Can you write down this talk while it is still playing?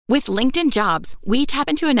With LinkedIn Jobs, we tap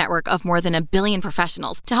into a network of more than 1 billion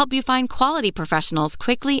professionals to help you find quality professionals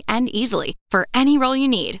quickly and easily for any role you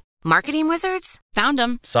need. Marketing wizards? Found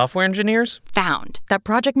them. Software engineers? Found. That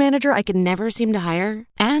project manager I could never seem to hire?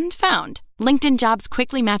 And found. LinkedIn Jobs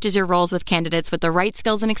quickly matches your roles with candidates with the right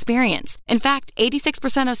skills and experience. In fact,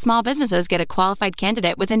 86% of small businesses get a qualified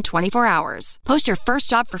candidate within 24 hours. Post your first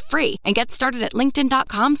job for free and get started at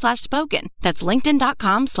linkedin.com/spoken. That's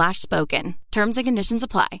linkedin.com/spoken. Terms and conditions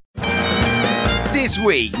apply. This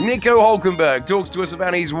week, Nico Hulkenberg talks to us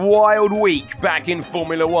about his wild week back in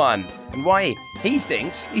Formula One and why he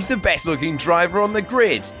thinks he's the best-looking driver on the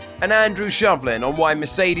grid. And Andrew Shovlin on why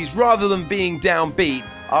Mercedes, rather than being downbeat,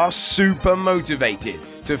 are super motivated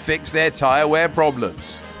to fix their tyre wear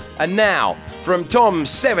problems. And now, from Tom's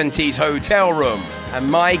 70s hotel room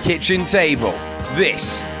and my kitchen table,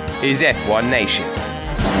 this is F1 Nation.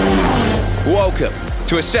 Welcome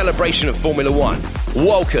to a celebration of Formula One.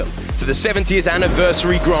 Welcome to the 70th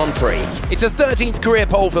anniversary Grand Prix. It's a 13th career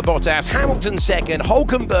pole for Bottas, Hamilton second,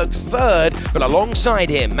 Hulkenberg third, but alongside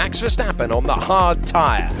him, Max Verstappen on the hard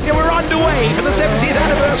tyre. Yeah, we're underway for the 70th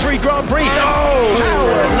anniversary Grand Prix. No! How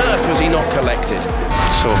on earth was he not collected?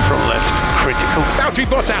 So from left, critical. Valtteri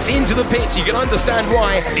Bottas into the pits, you can understand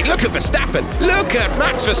why. And look at Verstappen, look at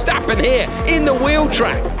Max Verstappen here in the wheel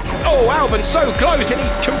track. Oh, Albon so close, can he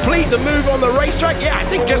complete the move on the racetrack? Yeah, I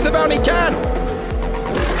think just about he can.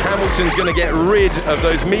 Hamilton's going to get rid of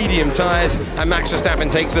those medium tyres and Max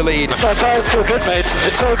Verstappen takes the lead. My tyre's so good, mate.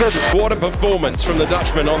 It's so good. What a performance from the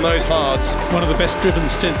Dutchman on those hards. One of the best driven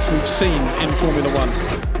stints we've seen in Formula One.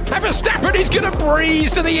 And Verstappen is going to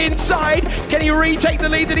breeze to the inside. Can he retake the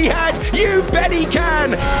lead that he had? You bet he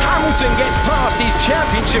can. Hamilton gets past his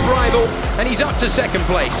championship rival and he's up to second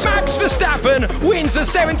place. Max Verstappen wins the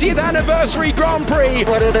 70th anniversary Grand Prix.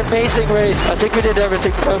 What an amazing race. I think we did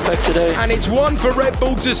everything perfect today. And it's one for Red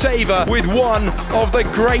Bull to savour with one of the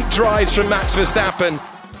great drives from Max Verstappen.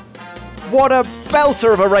 What a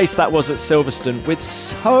belter of a race that was at Silverstone, with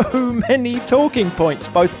so many talking points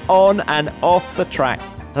both on and off the track.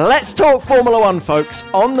 Let's talk Formula One, folks,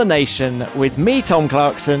 on The Nation with me, Tom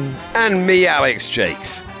Clarkson. And me, Alex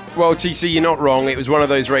Jakes. Well, TC, you're not wrong. It was one of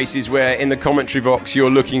those races where in the commentary box you're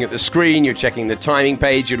looking at the screen, you're checking the timing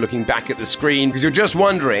page, you're looking back at the screen, because you're just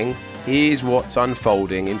wondering, is what's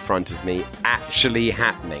unfolding in front of me actually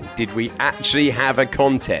happening? Did we actually have a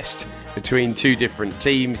contest between two different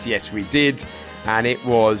teams? Yes, we did. And it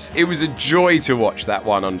was a joy to watch that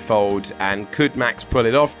one unfold. And could Max pull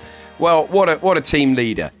it off? Well, what a team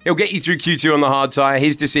leader. He'll get you through Q2 on the hard tyre.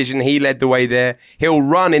 His decision, he led the way there. He'll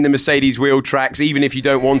run in the Mercedes wheel tracks, even if you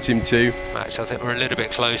don't want him to. Max, I think we're a little bit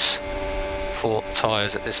close for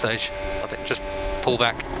tyres at this stage. I think just pull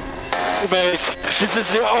back. Mate, this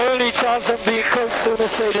is the only chance I'm being close to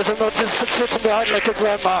Mercedes. I'm not just sitting behind like a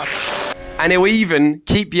grandma. And he'll even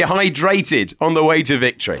keep you hydrated on the way to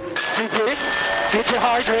victory. GP, did you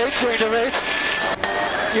hydrate during the race?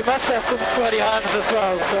 You must have some sweaty hands as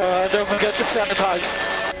well, so don't forget to sanitize.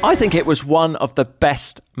 I think it was one of the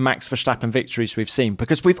best Max Verstappen victories we've seen,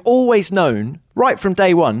 because we've always known, right from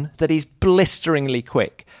day one, that he's blisteringly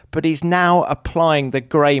quick. But he's now applying the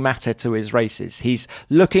grey matter to his races. He's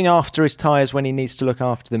looking after his tyres when he needs to look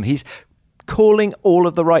after them. He's calling all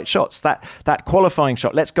of the right shots. That qualifying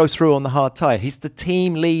shot, let's go through on the hard tyre. He's the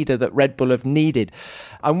team leader that Red Bull have needed.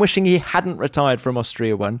 I'm wishing he hadn't retired from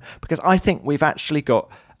Austria 1, because I think we've actually got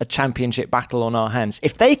a championship battle on our hands.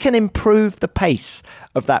 If they can improve the pace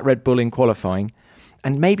of that Red Bull in qualifying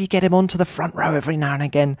and maybe get him onto the front row every now and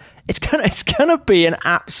again, it's gonna be an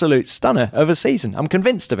absolute stunner of a season. I'm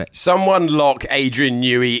convinced of it. Someone lock Adrian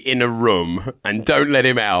Newey in a room and don't let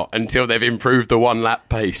him out until they've improved the one lap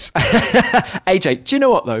pace. AJ, do you know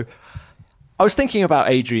what though? I was thinking about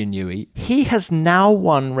Adrian Newey. He has now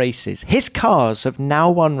won races. His cars have now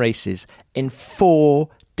won races in 4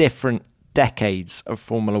 different decades of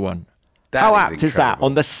Formula One. How apt is that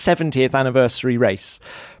on the 70th anniversary race?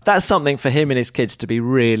 That's something for him and his kids to be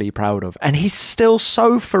really proud of. And he's still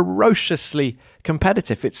so ferociously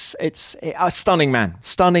competitive. It's a stunning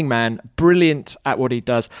man, brilliant at what he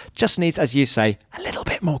does. Just needs, as you say, a little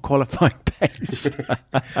bit more qualifying pace.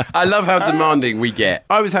 I love how demanding we get.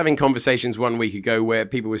 I was having conversations 1 week ago where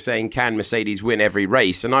people were saying, can Mercedes win every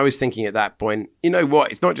race? And I was thinking at that point, you know what?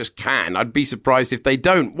 It's not just can. I'd be surprised if they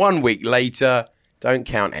don't. 1 week later, don't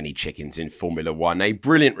count any chickens in Formula One. A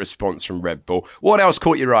brilliant response from Red Bull. What else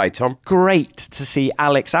caught your eye, Tom? Great to see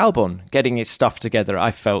Alex Albon getting his stuff together,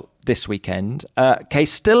 I felt, this weekend. Okay,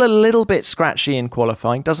 still a little bit scratchy in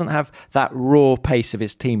qualifying. Doesn't have that raw pace of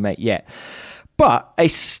his teammate yet. But a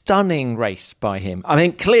stunning race by him. I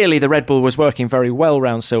mean, clearly the Red Bull was working very well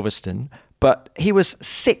round Silverstone. but he was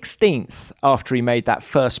 16th after he made that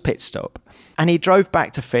first pit stop. And he drove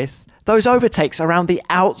back to 5th. Those overtakes around the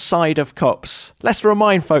outside of Copse. Let's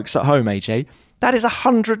remind folks at home, AJ, that is a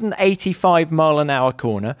 185 mile an hour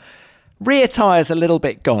corner. Rear tyres a little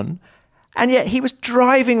bit gone. And yet he was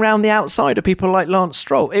driving around the outside of people like Lance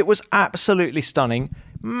Stroll. It was absolutely stunning.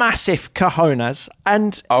 Massive cojones.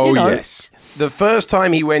 And, yes. The first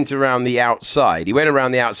time he went around the outside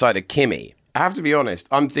of Kimi. I have to be honest,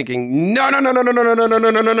 I'm thinking, no,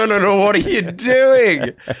 what are you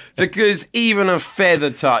doing? Because even a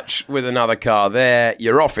feather touch with another car there,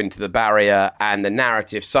 you're off into the barrier, and the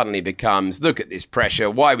narrative suddenly becomes, look at this pressure,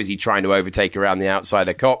 why was he trying to overtake around the outside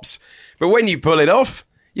of Copse? But when you pull it off,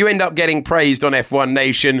 you end up getting praised on F1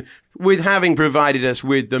 Nation with having provided us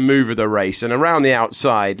with the move of the race, and around the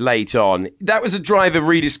outside late on. That was a driver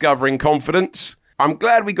rediscovering confidence. I'm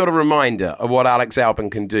glad we got a reminder of what Alex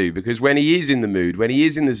Albon can do, because when he is in the mood, when he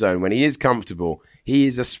is in the zone, when he is comfortable, he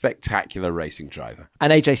is a spectacular racing driver.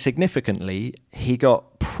 And AJ, significantly, he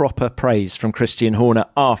got proper praise from Christian Horner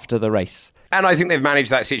after the race. And I think they've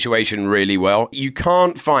managed that situation really well. You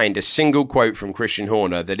can't find a single quote from Christian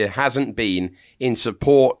Horner that it hasn't been in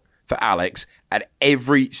support for Alex at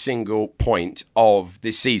every single point of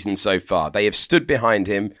this season so far. They have stood behind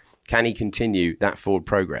him. Can he continue that forward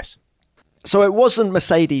progress? So it wasn't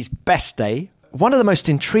Mercedes' best day. One of the most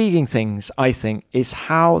intriguing things, I think, is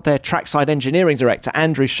how their trackside engineering director,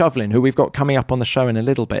 Andrew Shovlin, who we've got coming up on the show in a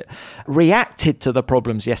little bit, reacted to the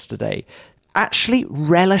problems yesterday, actually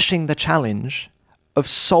relishing the challenge of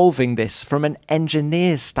solving this from an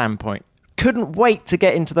engineer's standpoint. Couldn't wait to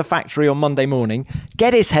get into the factory on Monday morning,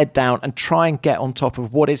 get his head down and try and get on top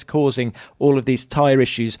of what is causing all of these tyre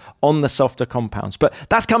issues on the softer compounds. But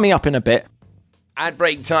that's coming up in a bit. Ad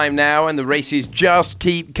break time now, and the races just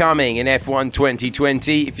keep coming in F1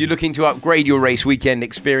 2020. If you're looking to upgrade your race weekend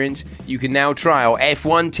experience, you can now trial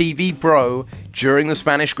F1 TV Pro during the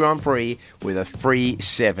Spanish Grand Prix with a free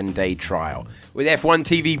 7-day trial. With F1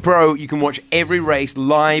 TV Pro, you can watch every race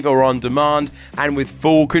live or on demand and with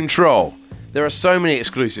full control. There are so many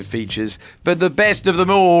exclusive features, but the best of them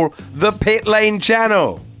all, the Pit Lane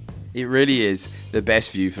channel. It really is the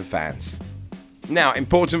best view for fans. Now,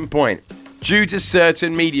 important point. Due to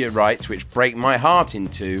certain media rights, which break my heart in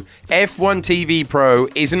two, F1 TV Pro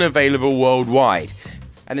isn't available worldwide,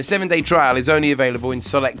 and the 7-day trial is only available in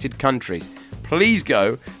selected countries. Please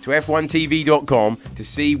go to f1tv.com to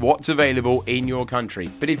see what's available in your country.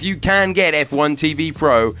 But if you can get F1 TV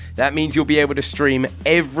Pro, that means you'll be able to stream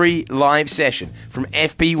every live session from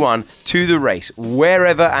FP1 to the race,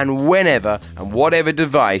 wherever and whenever and whatever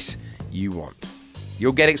device you want.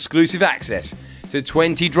 You'll get exclusive access to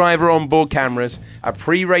 20 driver onboard cameras, a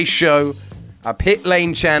pre-race show, a pit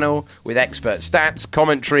lane channel with expert stats,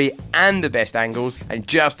 commentary, and the best angles. And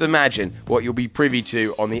just imagine what you'll be privy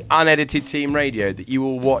to on the unedited team radio that you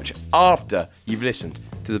will watch after you've listened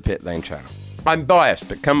to the pit lane channel. I'm biased,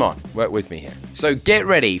 but come on, work with me here. So get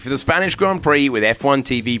ready for the Spanish Grand Prix with F1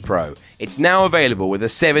 TV Pro. It's now available with a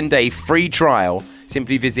 7-day free trial.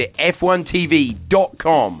 Simply visit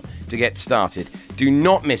f1tv.com to get started. Do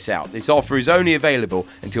not miss out. This offer is only available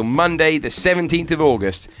until Monday, the 17th of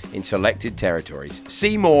August in selected territories.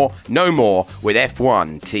 See more, know more with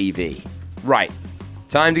F1 TV. Right,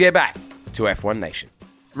 time to get back to F1 Nation.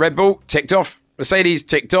 Red Bull ticked off. Mercedes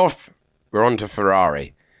ticked off. We're on to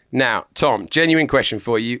Ferrari. Now, Tom, genuine question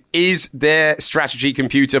for you. Is their strategy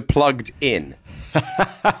computer plugged in?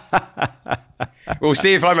 We'll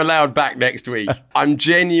see if I'm allowed back next week. I'm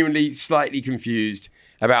genuinely slightly confused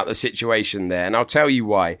about the situation there, and I'll tell you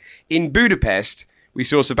why. In Budapest, we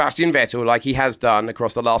saw Sebastian Vettel, like he has done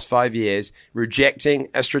across the last 5 years, rejecting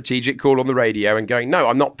a strategic call on the radio and going, no,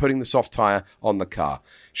 I'm not putting the soft tyre on the car.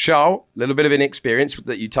 Charles, a little bit of inexperience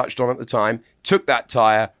that you touched on at the time, took that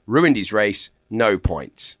tyre, ruined his race, no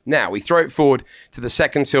points. Now, we throw it forward to the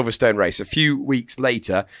second Silverstone race. A few weeks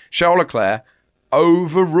later, Charles Leclerc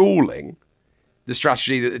overruling the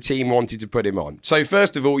strategy that the team wanted to put him on. So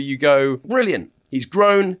first of all, you go, brilliant. He's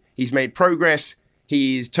grown, he's made progress,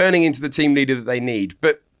 he's turning into the team leader that they need.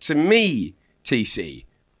 But to me, TC,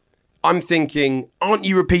 I'm thinking, aren't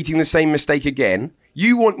you repeating the same mistake again?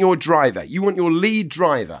 You want your driver, you want your lead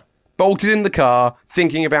driver bolted in the car,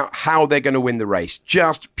 thinking about how they're going to win the race.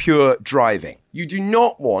 Just pure driving. You do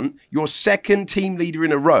not want your second team leader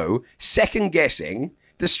in a row second-guessing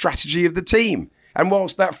the strategy of the team. And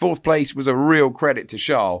whilst that fourth place was a real credit to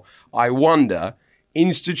Charles, I wonder,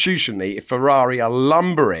 institutionally, if Ferrari are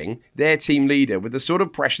lumbering their team leader with the sort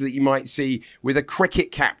of pressure that you might see with a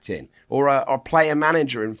cricket captain or a player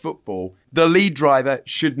manager in football, the lead driver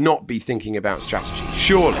should not be thinking about strategy,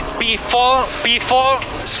 surely.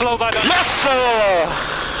 B4, slow by the... Yes, sir!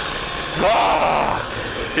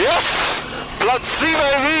 Yes! Blood C,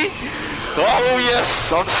 baby! Oh, yes,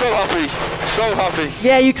 I'm so happy.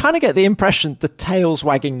 Yeah, you kind of get the impression the tail's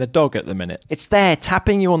wagging the dog at the minute. It's there,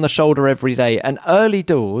 tapping you on the shoulder every day. And early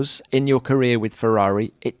doors in your career with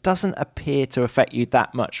Ferrari, it doesn't appear to affect you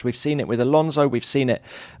that much. We've seen it with Alonso, we've seen it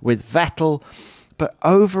with Vettel. But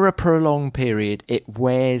over a prolonged period, it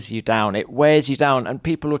wears you down. And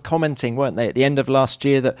people were commenting, weren't they, at the end of last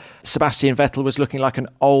year that Sebastian Vettel was looking like an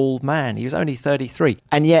old man. He was only 33.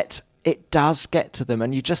 And yet it does get to them,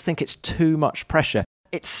 and you just think it's too much pressure.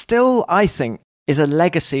 It still, I think, is a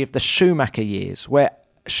legacy of the Schumacher years, where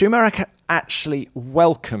Schumacher actually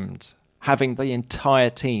welcomed having the entire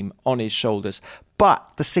team on his shoulders.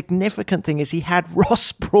 But the significant thing is he had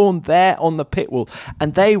Ross Brawn there on the pit wall,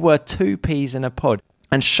 and they were two peas in a pod.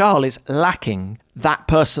 And Charles is lacking that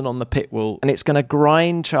person on the pit wall, and it's going to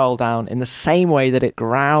grind Charles down in the same way that it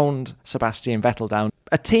ground Sebastian Vettel down.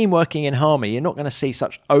 A team working in harmony, you're not going to see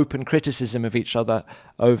such open criticism of each other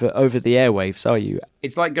over the airwaves, are you?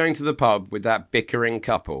 It's like going to the pub with that bickering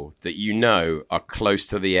couple that you know are close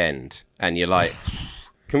to the end, and you're like...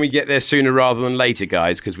 Can we get there sooner rather than later,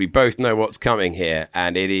 guys? Because we both know what's coming here,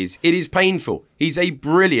 and it is painful. He's a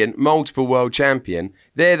brilliant multiple world champion.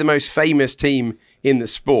 They're the most famous team in the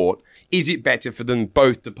sport. Is it better for them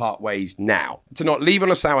both to part ways now? To not leave on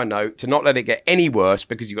a sour note, to not let it get any worse,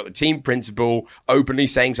 because you've got the team principal openly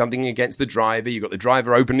saying something against the driver. You've got the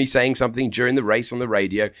driver openly saying something during the race on the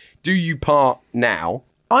radio. Do you part now?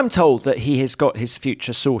 I'm told that he has got his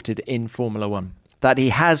future sorted in Formula One, that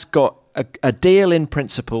he has got a deal in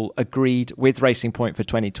principle agreed with Racing Point for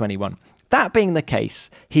 2021. That being the case,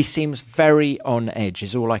 he seems very on edge,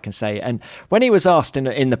 is all I can say. And when he was asked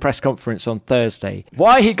in the press conference on Thursday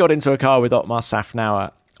why he got into a car with Otmar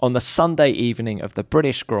Safnauer on the Sunday evening of the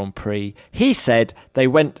British Grand Prix, he said they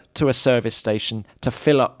went to a service station to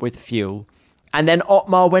fill up with fuel, and then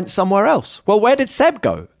Otmar went somewhere else. Well, where did Seb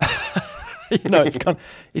go?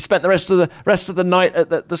 He spent the rest of the night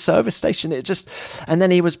at the service station. And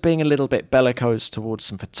then he was being a little bit bellicose towards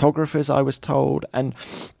some photographers, I was told. And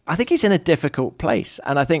I think he's in a difficult place.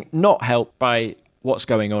 And I think not helped by what's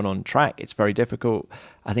going on track. It's very difficult.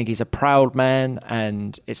 I think he's a proud man,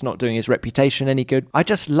 and it's not doing his reputation any good. I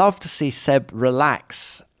just love to see Seb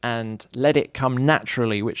relax and let it come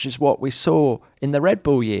naturally, which is what we saw in the Red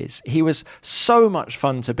Bull years. He was so much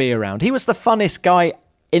fun to be around. He was the funnest guy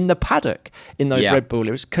in the paddock in those Red Bull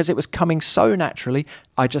years because it was coming so naturally.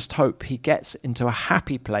 I just hope he gets into a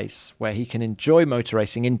happy place where he can enjoy motor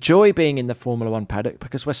racing, enjoy being in the Formula One paddock,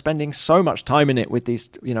 because we're spending so much time in it with these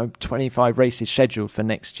 25 races scheduled for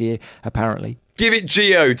next year apparently. Give it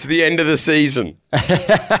Gio to the end of the season.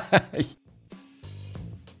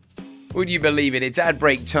 Would you believe it? It's ad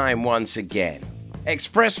break time once again.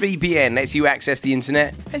 ExpressVPN lets you access the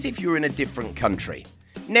internet as if you're in a different country.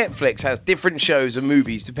 Netflix has different shows and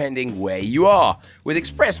movies depending where you are. With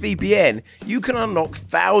ExpressVPN, you can unlock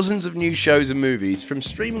thousands of new shows and movies from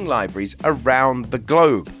streaming libraries around the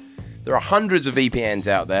globe. There are hundreds of VPNs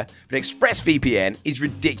out there, but ExpressVPN is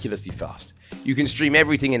ridiculously fast. You can stream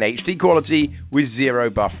everything in HD quality with zero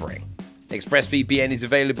buffering. ExpressVPN is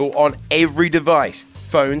available on every device.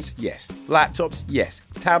 Phones, yes. Laptops, yes.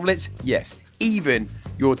 Tablets, yes. Even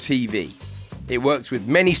your TV. It works with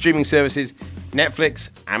many streaming services: Netflix,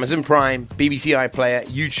 Amazon Prime, BBC iPlayer,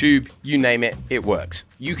 YouTube, you name it, it works.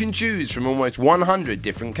 You can choose from almost 100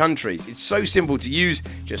 different countries. It's so simple to use.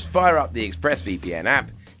 Just fire up the ExpressVPN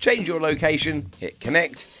app, change your location, hit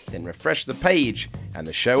connect, then refresh the page, and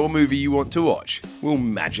the show or movie you want to watch will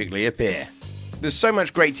magically appear. There's so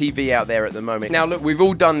much great TV out there at the moment. Now look, we've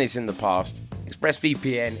all done this in the past.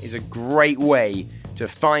 ExpressVPN is a great way to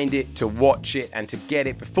find it, to watch it, and to get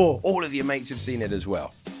it before all of your mates have seen it as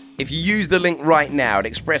well. If you use the link right now at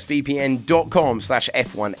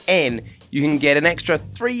expressvpn.com/F1N, you can get an extra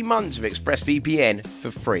 3 months of ExpressVPN for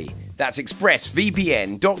free. That's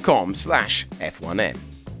expressvpn.com/F1N.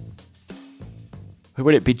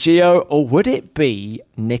 Would it be Gio or would it be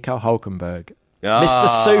Nico Hulkenberg? Mr.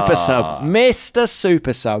 Super Sub. Mr.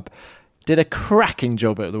 Super Sub did a cracking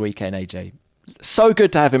job at the weekend, AJ. So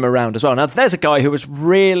good to have him around as well. Now, there's a guy who was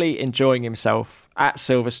really enjoying himself at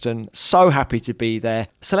Silverstone. So happy to be there.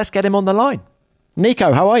 So let's get him on the line.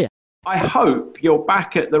 Nico, how are you? I hope you're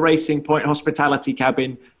back at the Racing Point hospitality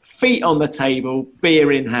cabin, feet on the table,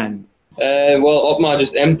 beer in hand. Well, Otmar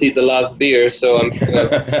just emptied the last beer, so I'm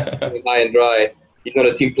high and dry. he's not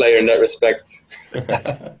a team player in that respect.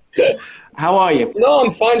 How are you? No,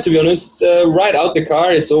 I'm fine, to be honest. Right out the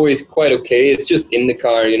car, it's always quite okay. It's just in the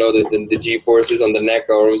car, the G-forces on the neck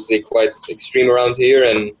are obviously quite extreme around here,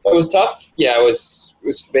 and it was tough. Yeah, it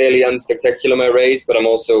was fairly unspectacular, my race, but I'm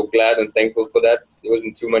also glad and thankful for that. There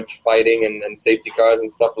wasn't too much fighting and safety cars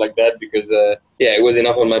and stuff like that because, it was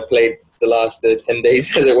enough on my plate the last 10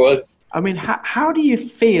 days as it was. I mean, how do you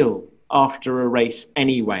feel after a race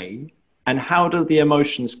anyway? And how do the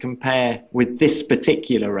emotions compare with this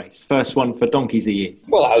particular race? First one for donkeys a years.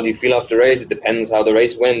 Well, how do you feel after the race? It depends how the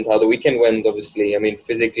race went, how the weekend went, obviously. I mean,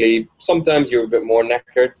 physically, sometimes you're a bit more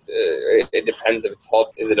knackered. It depends if it's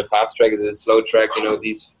hot. Is it a fast track? Is it a slow track?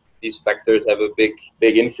 These factors have a big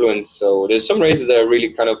influence. So there's some races that are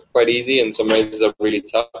really kind of quite easy and some races are really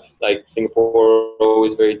tough. Like Singapore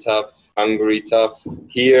always very tough. Hungary tough.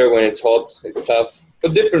 Here, when it's hot, it's tough. For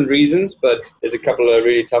different reasons, but there's a couple of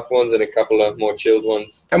really tough ones and a couple of more chilled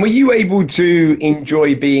ones. And were you able to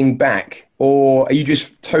enjoy being back? Or are you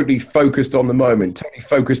just totally focused on the moment, totally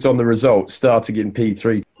focused on the result, starting in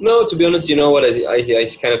P3? No, to be honest, you know what? I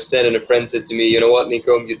kind of said, and a friend said to me, you know what,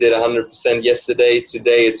 Nico, you did 100% yesterday.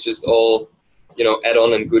 Today, it's just all,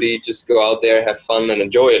 add-on and goodie. Just go out there, have fun, and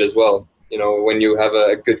enjoy it as well. When you have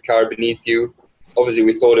a good car beneath you, obviously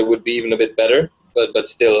we thought it would be even a bit better. But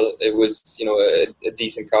still, it was, a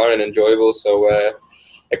decent car and enjoyable. So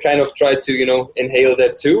I kind of tried to, inhale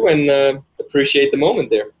that too and appreciate the moment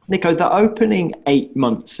there. Nico, the opening 8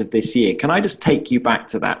 months of this year, can I just take you back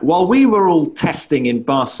to that? While we were all testing in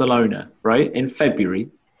Barcelona, right, in February,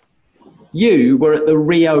 you were at the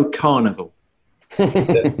Rio Carnival.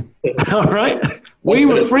 All right? We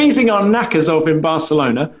were freezing our knackers off in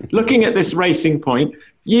Barcelona, looking at this racing point.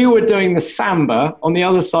 You were doing the Samba on the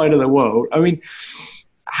other side of the world. I mean,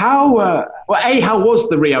 how was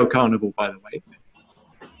the Rio Carnival, by the way?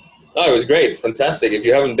 Oh, it was great. Fantastic. If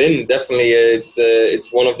you haven't been, definitely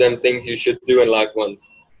it's one of them things you should do in life once.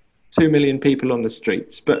 2 million people on the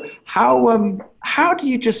streets. But how do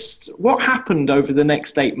you what happened over the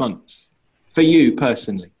next 8 months for you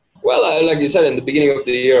personally? Well, like you said, in the beginning of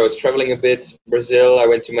the year, I was traveling a bit. Brazil, I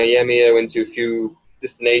went to Miami, I went to a few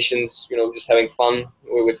destinations, just having fun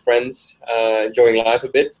with friends, enjoying life a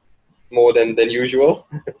bit more than usual,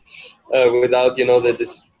 without,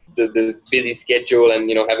 the busy schedule and,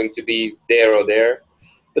 having to be there or there.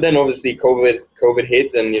 But then obviously COVID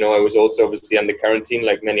hit and, I was also obviously under quarantine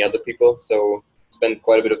like many other people. So spent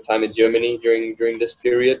quite a bit of time in Germany during this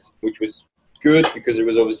period, which was good because it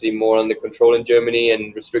was obviously more under control in Germany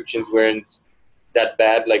and restrictions weren't that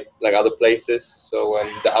bad like other places. So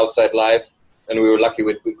the outside life, and we were lucky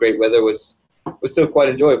with great weather, was still quite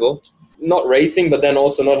enjoyable. Not racing, but then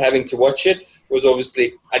also not having to watch it was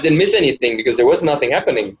obviously, I didn't miss anything because there was nothing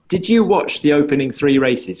happening. Did you watch the opening 3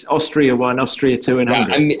 races? Austria 1, Austria 2 and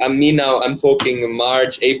Hungary? I'm talking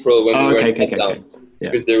March, April when we were in lockdown.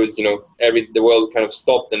 Yeah. Because there was, the world kind of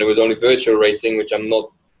stopped and there was only virtual racing, which I'm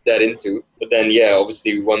not that into. But then,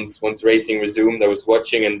 obviously once racing resumed, I was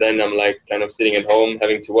watching and then I'm like kind of sitting at home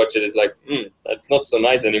having to watch it is like, that's not so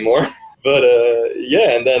nice anymore. But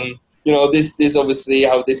and then, this obviously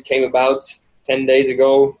how this came about 10 days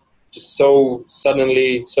ago, just so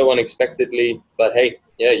suddenly, so unexpectedly. But hey,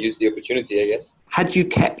 use the opportunity, I guess. Had you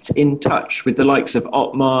kept in touch with the likes of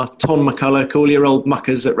Otmar, Ton McCulloch, all your old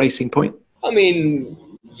muckers at Racing Point? I mean,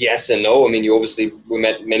 yes and no. I mean, we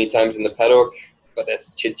met many times in the paddock, but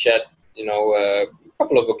that's chit-chat, a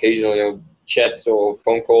couple of occasional, chats or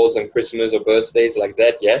phone calls on Christmas or birthdays like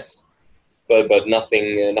that, yes. But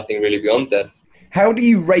nothing really beyond that. How do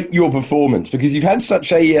you rate your performance? Because you've had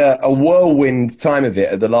such a whirlwind time of it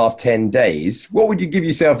at the last 10 days. What would you give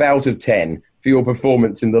yourself out of 10 for your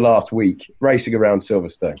performance in the last week racing around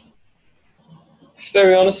Silverstone?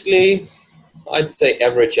 Very honestly, I'd say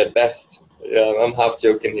average at best. Yeah, I'm half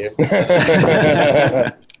joking here.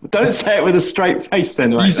 Don't say it with a straight face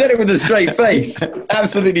then. You said it with a straight face.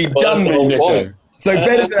 Absolutely done me, Nico. So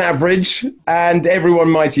better than average, and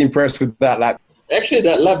everyone mighty impressed with that lap. Actually,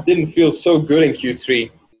 that lap didn't feel so good in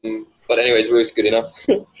Q3. But anyways, it was good enough.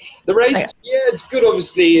 The race, it's good,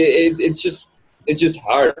 obviously. It's just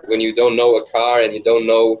hard when you don't know a car and you don't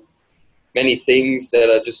know many things that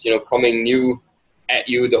are just, coming new at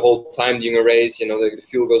you the whole time during a race. The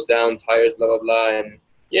fuel goes down, tires, blah, blah, blah. And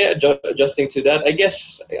adjusting to that.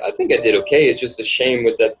 I think I did okay. It's just a shame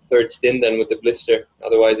with that third stint and with the blister.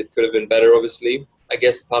 Otherwise, it could have been better, obviously. I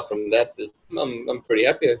guess apart from that, I'm pretty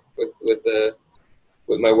happy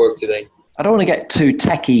with my work today. I don't want to get too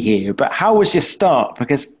techie here, but how was your start?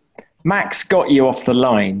 Because Max got you off the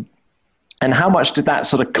line, and how much did that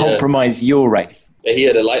sort of compromise your race? he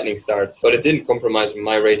had a lightning start, but it didn't compromise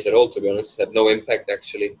my race at all, to be honest. It had no impact,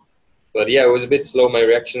 actually. But yeah, it was a bit slow. My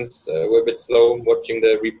reactions were a bit slow watching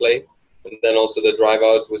the replay. And then also the drive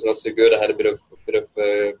out was not so good. I had a bit of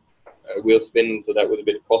a wheel spin, so that was a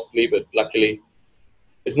bit costly, but luckily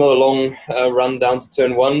it's not a long run down to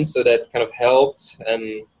turn 1, so that kind of helped.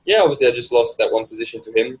 And yeah, obviously I just lost that one position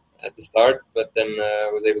to him at the start, but then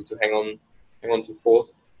I was able to hang on to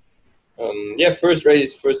 4th.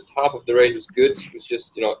 First half of the race was good. It was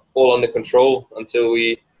just, all under control until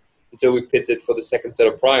we pitted for the second set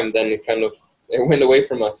of prime. Then it went away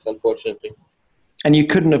from us, unfortunately. And you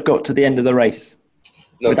couldn't have got to the end of the race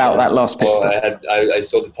without that last pit stop. I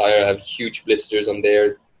saw the tyre. I have huge blisters on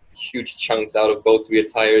there, huge chunks out of both rear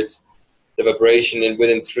tyres. The vibration, and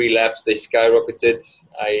within 3 laps they skyrocketed.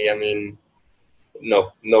 I mean,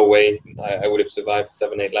 no way. I would have survived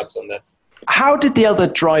 7-8 laps on that. How did the other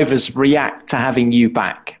drivers react to having you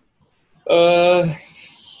back? Well,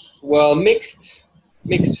 mixed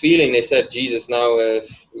feeling. They said, Jesus, now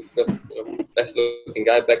we've got best looking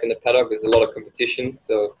guy back in the paddock. There's a lot of competition,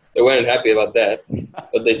 so they weren't happy about that.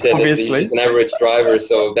 But they said that he's just an average driver,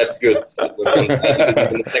 so that's good. We're in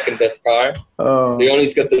the second best car. He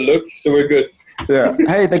only's got the look, so we're good. Yeah.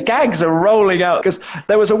 Hey, the gags are rolling out, because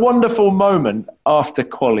there was a wonderful moment after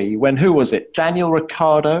quali when, who was it? Daniel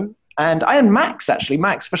Ricciardo and Max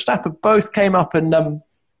Verstappen both came up and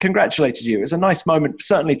congratulated you. It was a nice moment,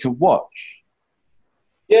 certainly to watch.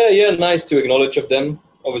 Yeah, nice to acknowledge of them.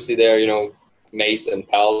 Obviously, they're, mates and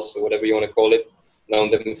pals, or whatever you want to call it. Known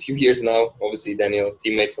them a few years now. Obviously, Daniel,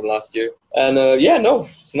 teammate from last year. And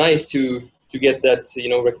it's nice to get that,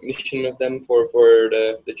 recognition of them for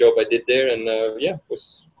the job I did there. And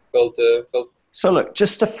felt. So look,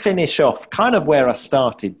 just to finish off, kind of where I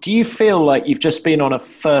started, do you feel like you've just been on a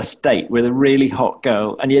first date with a really hot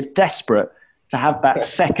girl and you're desperate to have that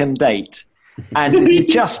second date? And you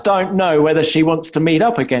just don't know whether she wants to meet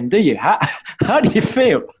up again, do you? How do you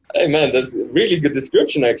feel? Hey, man, that's a really good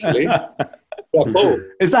description, actually.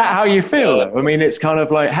 Is that how you feel? I mean, it's kind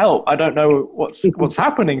of like, help, I don't know what's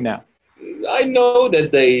happening now. I know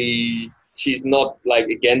that she's not,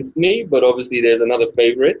 against me, but obviously there's another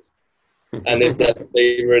favorite. And if that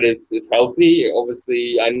favorite is healthy,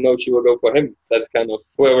 obviously I know she will go for him. That's kind of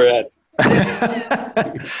where we're at.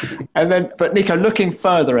 But Nico, looking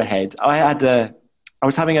further ahead, I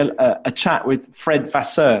was having a chat with Fred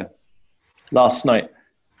Vasseur last night,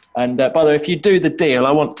 and by the way, if you do the deal,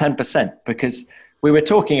 I want 10%, because we were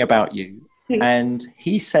talking about you, and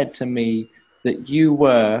he said to me that you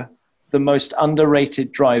were the most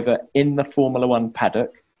underrated driver in the Formula One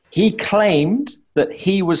paddock. He claimed that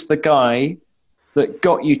he was the guy that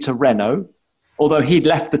got you to Renault, although he'd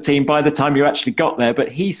left the team by the time you actually got there, but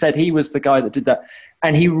he said he was the guy that did that.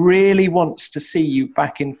 And he really wants to see you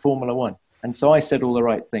back in Formula One. And so I said all the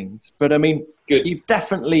right things. But I mean, good. You've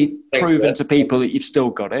definitely proven to people that you've still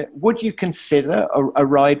got it. Would you consider a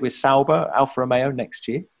ride with Sauber, Alfa Romeo next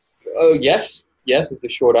year? Yes. Yes, is the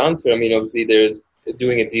short answer. I mean, obviously there's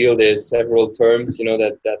doing a deal. There's several terms,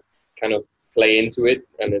 that kind of play into it,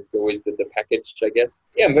 and it's always the package, I guess.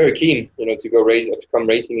 Yeah, I'm very keen, to come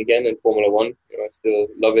racing again in Formula One. I still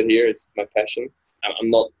love it here. It's my passion. I'm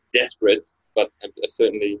not desperate, but I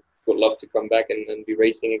certainly would love to come back and be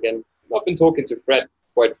racing again. I've been talking to Fred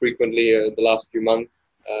quite frequently the last few months.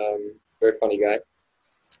 Very funny guy.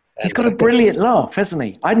 He's got a brilliant laugh, hasn't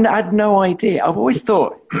he? I had no idea. I've always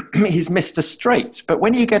thought he's Mr. Straight, but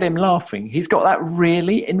when you get him laughing, he's got that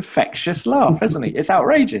really infectious laugh, hasn't he? It's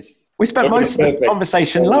outrageous. We spent most of the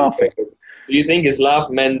conversation laughing. Do you think his laugh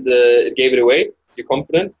meant it gave it away? You're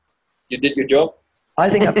confident? You did your job? I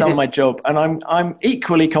think I've done my job, and I'm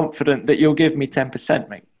equally confident that you'll give me 10%,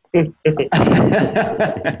 mate. Well,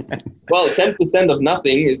 10% of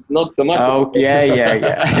nothing is not so much. Oh,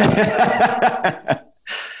 yeah.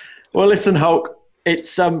 Well, listen, Hulk,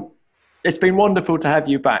 it's been wonderful to have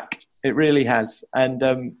you back. It really has. And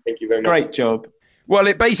thank you very much. Great job. Well,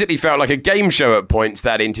 it basically felt like a game show at points,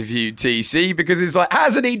 that interview, TC, because it's like,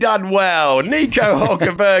 hasn't he done well? Nico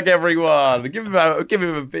Hulkenberg, everyone. Give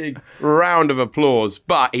him a big round of applause.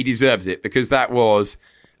 But he deserves it, because that was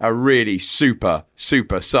a really super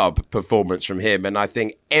sub performance from him. And I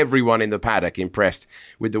think everyone in the paddock impressed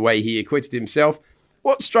with the way he acquitted himself.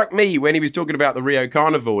 What struck me when he was talking about the Rio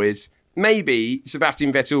Carnival is maybe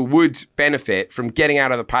Sebastian Vettel would benefit from getting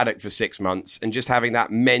out of the paddock for 6 months and just having that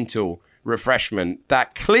mental refreshment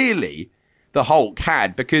that clearly the Hulk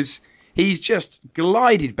had, because he's just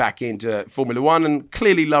glided back into Formula One and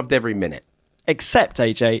clearly loved every minute. Except,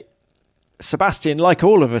 AJ, Sebastian, like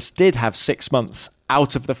all of us, did have 6 months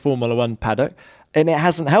out of the Formula One paddock. and it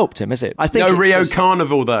hasn't helped him, has it? I think no Rio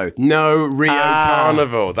Carnival, though. No Rio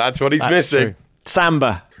Carnival. That's what he's missing. True.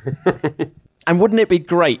 Samba. And wouldn't it be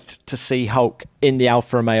great to see Hulk in the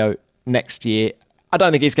Alfa Romeo next year? I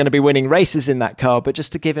don't think he's going to be winning races in that car, but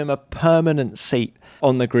just to give him a permanent seat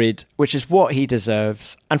on the grid, which is what he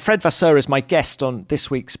deserves. And Fred Vasseur is my guest on this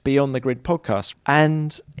week's Beyond the Grid podcast,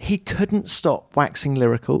 and he couldn't stop waxing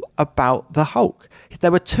lyrical about the Hulk.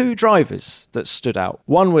 There were two drivers that stood out.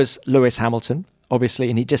 One was Lewis Hamilton, obviously,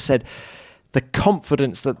 and he just said the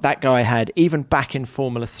confidence that guy had, even back in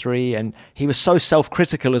Formula 3, and he was so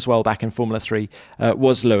self-critical as well back in Formula 3,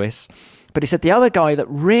 was Lewis. But he said the other guy that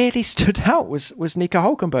really stood out was Nico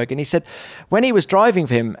Hulkenberg. And he said when he was driving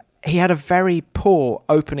for him, he had a very poor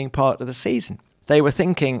opening part of the season. They were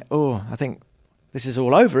thinking, I think this is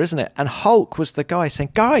all over, isn't it? And Hulk was the guy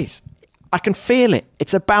saying, guys, I can feel it.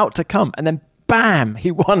 It's about to come. And then bam,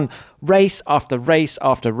 he won race after race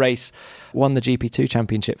after race, won the GP2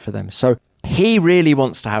 championship for them. So he really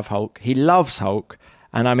wants to have Hulk. He loves Hulk.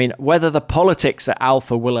 And I mean, whether the politics at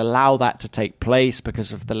Alfa will allow that to take place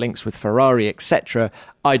because of the links with Ferrari, etc.,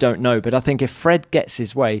 I don't know. But I think if Fred gets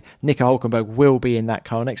his way, Nico Hulkenberg will be in that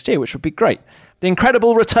car next year, which would be great. The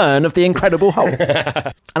incredible return of the Incredible Hulk.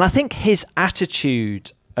 And I think his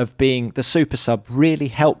attitude of being the super sub really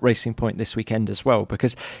helped Racing Point this weekend as well,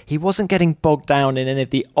 because he wasn't getting bogged down in any of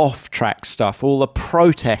the off-track stuff, all the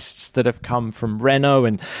protests that have come from Renault.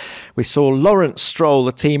 And we saw Lawrence Stroll,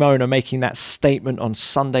 the team owner, making that statement on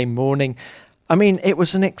Sunday morning. I mean, it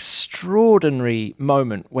was an extraordinary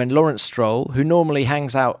moment when Lawrence Stroll, who normally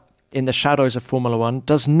hangs out in the shadows of Formula One,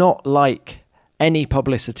 does not like any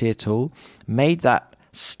publicity at all, made that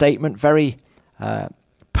statement, very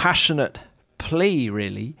passionate plea,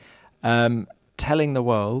 really, telling the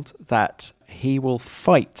world that he will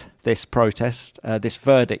fight this protest, this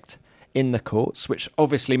verdict in the courts, which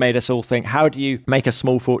obviously made us all think, how do you make a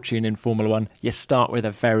small fortune in Formula One? You start with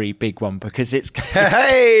a very big one, because it's...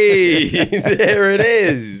 Hey, there it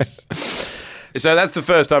is. So that's the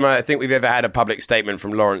first time I think we've ever had a public statement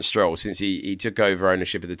from Lawrence Stroll since he took over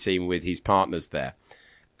ownership of the team with his partners there.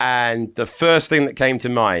 And the first thing that came to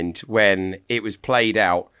mind when it was played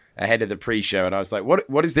out ahead of the pre-show, and I was like,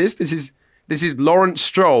 what is this? This is Lawrence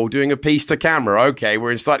Stroll doing a piece to camera. Okay,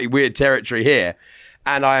 we're in slightly weird territory here.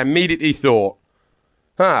 And I immediately thought,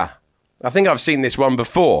 I think I've seen this one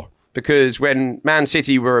before, because when Man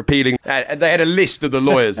City were appealing, they had a list of the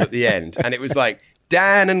lawyers at the end, and it was like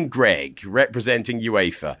Dan and Greg representing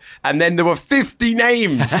UEFA. And then there were 50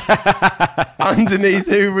 names underneath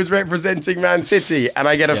who was representing Man City. And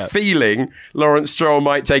I get a feeling Lawrence Stroll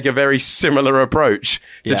might take a very similar approach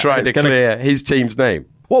to try to clear his team's name.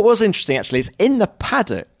 What was interesting, actually, is in the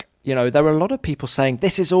paddock, you know, there were a lot of people saying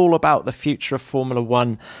this is all about the future of Formula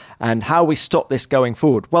One and how we stop this going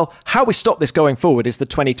forward. Well, how we stop this going forward is the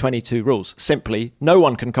 2022 rules. Simply, no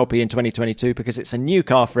one can copy in 2022 because it's a new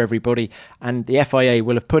car for everybody, and the FIA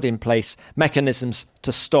will have put in place mechanisms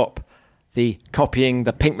to stop the copying,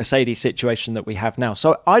 the pink Mercedes situation that we have now.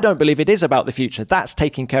 So I don't believe it is about the future. That's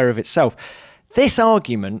taking care of itself. This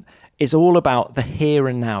argument is all about the here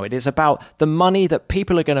and now. It is about the money that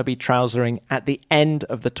people are going to be trousering at the end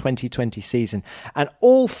of the 2020 season. And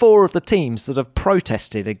all four of the teams that have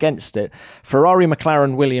protested against it, Ferrari,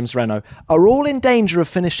 McLaren, Williams, Renault, are all in danger of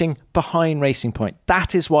finishing behind Racing Point.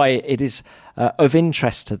 That is why it is of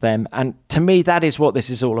interest to them. And to me, that is what this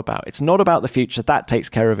is all about. It's not about the future. That takes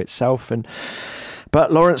care of itself.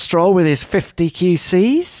 But Lawrence Stroll with his 50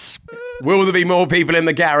 QCs... Will there be more people in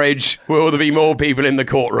the garage? Will there be more people in the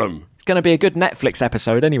courtroom? It's going to be a good Netflix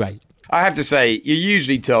episode anyway. I have to say, you're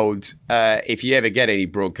usually told, if you ever get any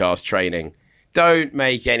broadcast training, don't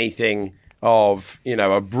make anything of, you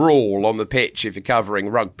know, a brawl on the pitch if you're covering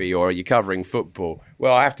rugby or you're covering football.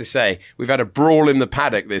 Well, I have to say, we've had a brawl in the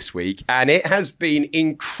paddock this week, and it has been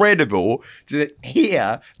incredible to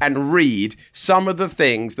hear and read some of the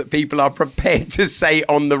things that people are prepared to say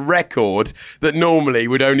on the record that normally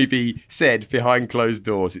would only be said behind closed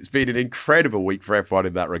doors. It's been an incredible week for F1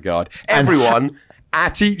 in that regard. Everyone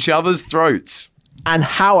at each other's throats. And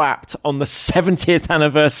how apt on the 70th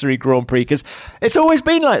anniversary Grand Prix, because it's always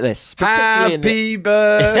been like this. Happy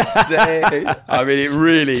birthday! I mean, it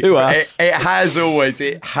really to us. It has always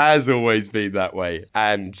been that way.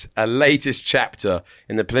 And a latest chapter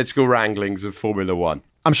in the political wranglings of Formula One.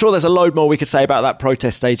 I'm sure there's a load more we could say about that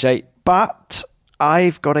protest, AJ, but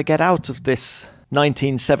I've got to get out of this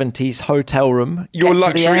 1970s hotel room. Your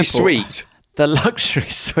luxury suite. The luxury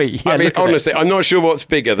suite. Yeah, I mean, honestly, I'm not sure what's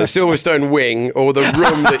bigger, the Silverstone wing or the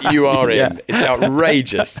room that you are in. Yeah. It's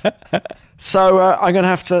outrageous. So I'm going to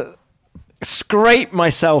have to scrape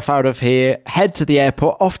myself out of here, head to the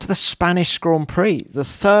airport, off to the Spanish Grand Prix, the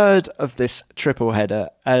third of this triple header.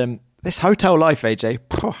 This hotel life, AJ.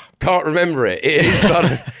 Can't remember it.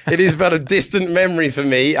 It is but a distant memory for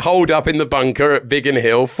me. Holed up in the bunker at Biggin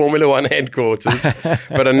Hill, Formula One headquarters.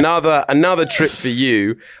 But another trip for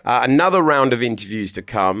you, another round of interviews to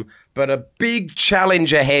come, but a big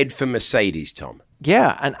challenge ahead for Mercedes, Tom.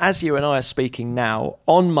 Yeah, and as you and I are speaking now,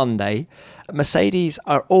 on Monday, Mercedes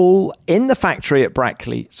are all in the factory at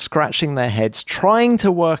Brackley, scratching their heads, trying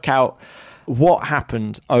to work out what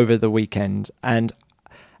happened over the weekend. And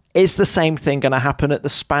is the same thing going to happen at the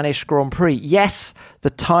Spanish Grand Prix? Yes, the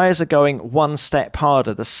tyres are going one step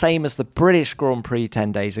harder, the same as the British Grand Prix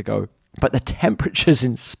 10 days ago. But the temperatures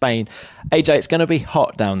in Spain, AJ, it's going to be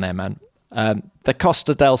hot down there, man. The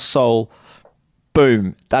Costa del Sol,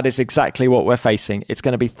 boom, that is exactly what we're facing. It's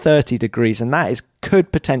going to be 30 degrees, and that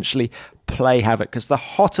could potentially play havoc, because the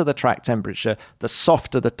hotter the track temperature, the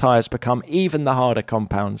softer the tyres become, even the harder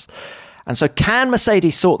compounds. And so can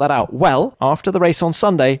Mercedes sort that out? Well, after the race on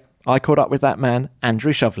Sunday, I caught up with that man,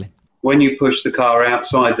 Andrew Shovlin. When you push the car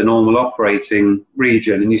outside the normal operating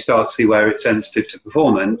region and you start to see where it's sensitive to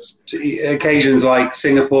performance, occasions like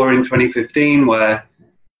Singapore in 2015, where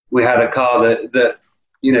we had a car that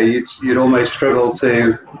you'd almost struggle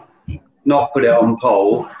to not put it on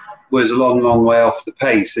pole, was a long, long way off the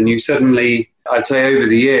pace. And you suddenly, I'd say over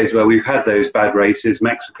the years where we've had those bad races,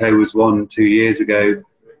 Mexico was one 2 years ago,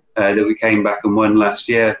 that we came back and won last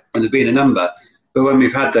year, and there've been a number. But when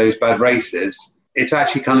we've had those bad races, it's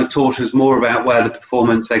actually kind of taught us more about where the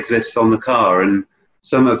performance exists on the car. And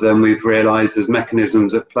some of them we've realised there's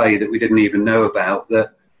mechanisms at play that we didn't even know about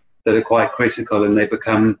that are quite critical, and they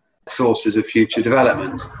become sources of future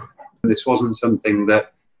development. This wasn't something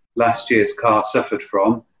that last year's car suffered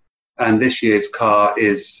from, and this year's car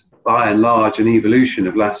is by and large an evolution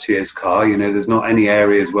of last year's car. There's not any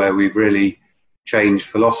areas where we've really changed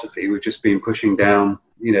philosophy. We've just been pushing down,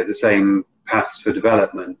 the same paths for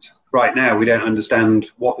development. Right now, we don't understand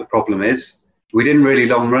what the problem is. We didn't really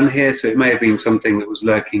long run here, so it may have been something that was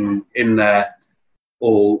lurking in there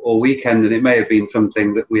all weekend, and it may have been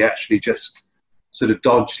something that we actually just sort of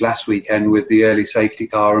dodged last weekend with the early safety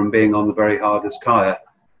car and being on the very hardest tyre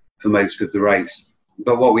for most of the race.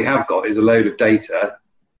 But what we have got is a load of data.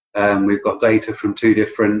 We've got data from 2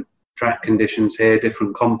 different track conditions here,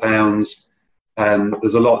 different compounds.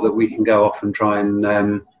 There's a lot that we can go off and try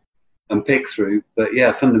and pick through. But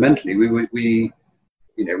yeah, fundamentally, we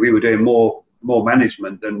were doing more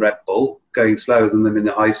management than Red Bull, going slower than them in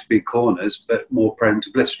the high-speed corners, but more prone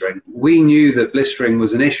to blistering. We knew that blistering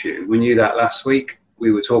was an issue. We knew that last week.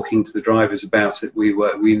 We were talking to the drivers about it. We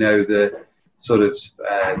know the sort of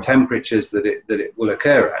temperatures that it will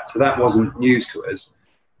occur at. So that wasn't news to us.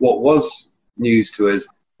 What was news to us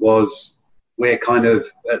was we're kind of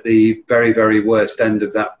at the very, very worst end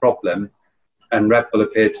of that problem, and Red Bull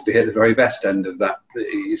appeared to be at the very best end of that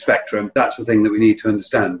spectrum. That's the thing that we need to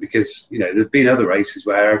understand, because there've been other races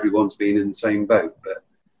where everyone's been in the same boat, but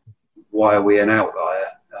why are we an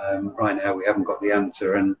outlier? Right now we haven't got the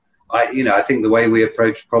answer, and I think the way we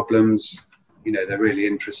approach problems, they're really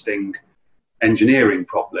interesting engineering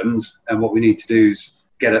problems, and what we need to do is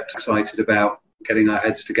get excited about getting our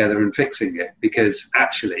heads together and fixing it, because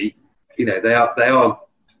actually they are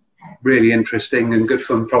really interesting and good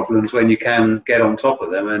fun problems when you can get on top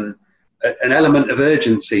of them. And an element of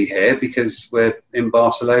urgency here, because we're in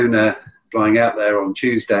Barcelona, flying out there on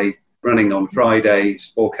Tuesday, running on Friday. It's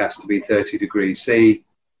forecast to be 30 degrees C.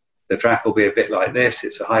 The track will be a bit like this.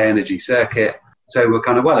 It's a high energy circuit. So we're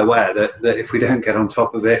kind of well aware that if we don't get on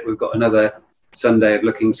top of it, we've got another Sunday of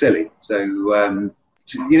looking silly. So,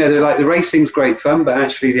 they're like, the racing's great fun, but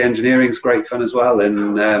actually the engineering's great fun as well.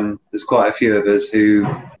 And there's quite a few of us who,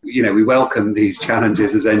 we welcome these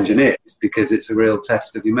challenges as engineers, because it's a real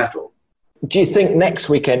test of your mettle. Do you think next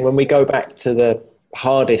weekend, when we go back to the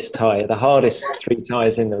hardest tyre, the hardest 3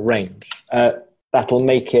 tyres in the range, that'll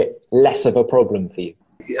make it less of a problem for you?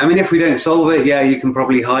 I mean, if we don't solve it, yeah, you can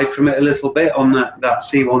probably hide from it a little bit on that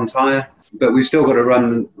C1 tyre. But we've still got to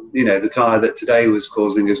run, the tyre that today was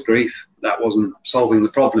causing us grief. That wasn't solving the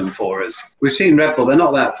problem for us. We've seen Red Bull, they're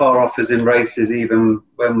not that far off us in races, even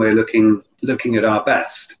when we're looking at our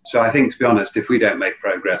best. So I think, to be honest, if we don't make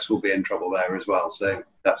progress, we'll be in trouble there as well. So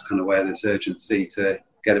that's kind of where this urgency to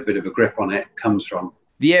get a bit of a grip on it comes from.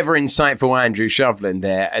 The ever insightful Andrew Shovlin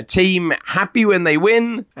there. A team happy when they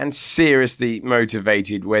win and seriously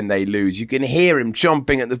motivated when they lose. You can hear him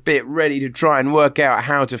chomping at the bit, ready to try and work out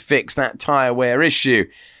how to fix that tyre wear issue.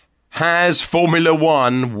 Has Formula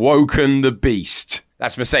One woken the beast?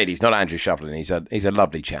 That's Mercedes, not Andrew Shovlin. He's a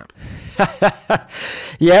lovely chap.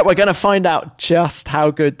 Yeah, we're going to find out just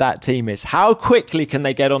how good that team is. How quickly can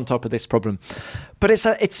they get on top of this problem? But it's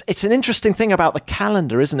an interesting thing about the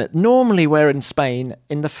calendar, isn't it? Normally we're in Spain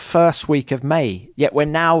in the first week of May, yet we're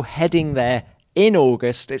now heading there in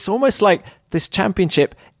August. It's almost like this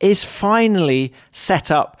championship is finally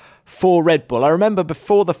set up for Red Bull. I remember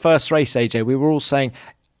before the first race, AJ, we were all saying,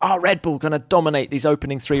 are Red Bull going to dominate these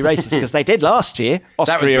opening 3 races? Because they did last year,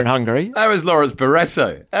 Austria and Hungary. That was Lawrence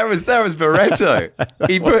Barretto. That was Barretto.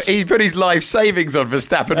 he put his life savings on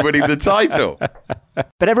Verstappen winning the title.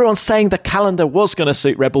 But everyone's saying the calendar was going to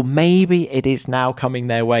suit Red Bull. Maybe it is now coming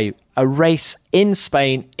their way. A race in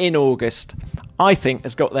Spain in August, I think,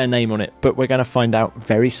 has got their name on it. But we're going to find out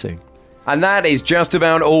very soon. And that is just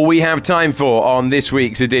about all we have time for on this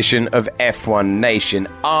week's edition of F1 Nation.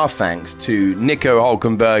 Our thanks to Nico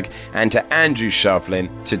Hulkenberg and to Andrew Shovlin,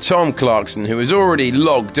 to Tom Clarkson, who has already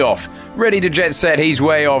logged off, ready to jet set his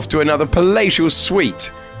way off to another palatial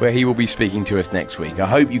suite where he will be speaking to us next week. I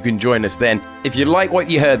hope you can join us then. If you like what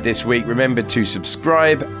you heard this week, remember to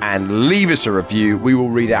subscribe and leave us a review. We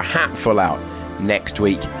will read a hatful out next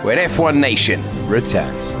week when F1 Nation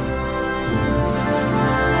returns.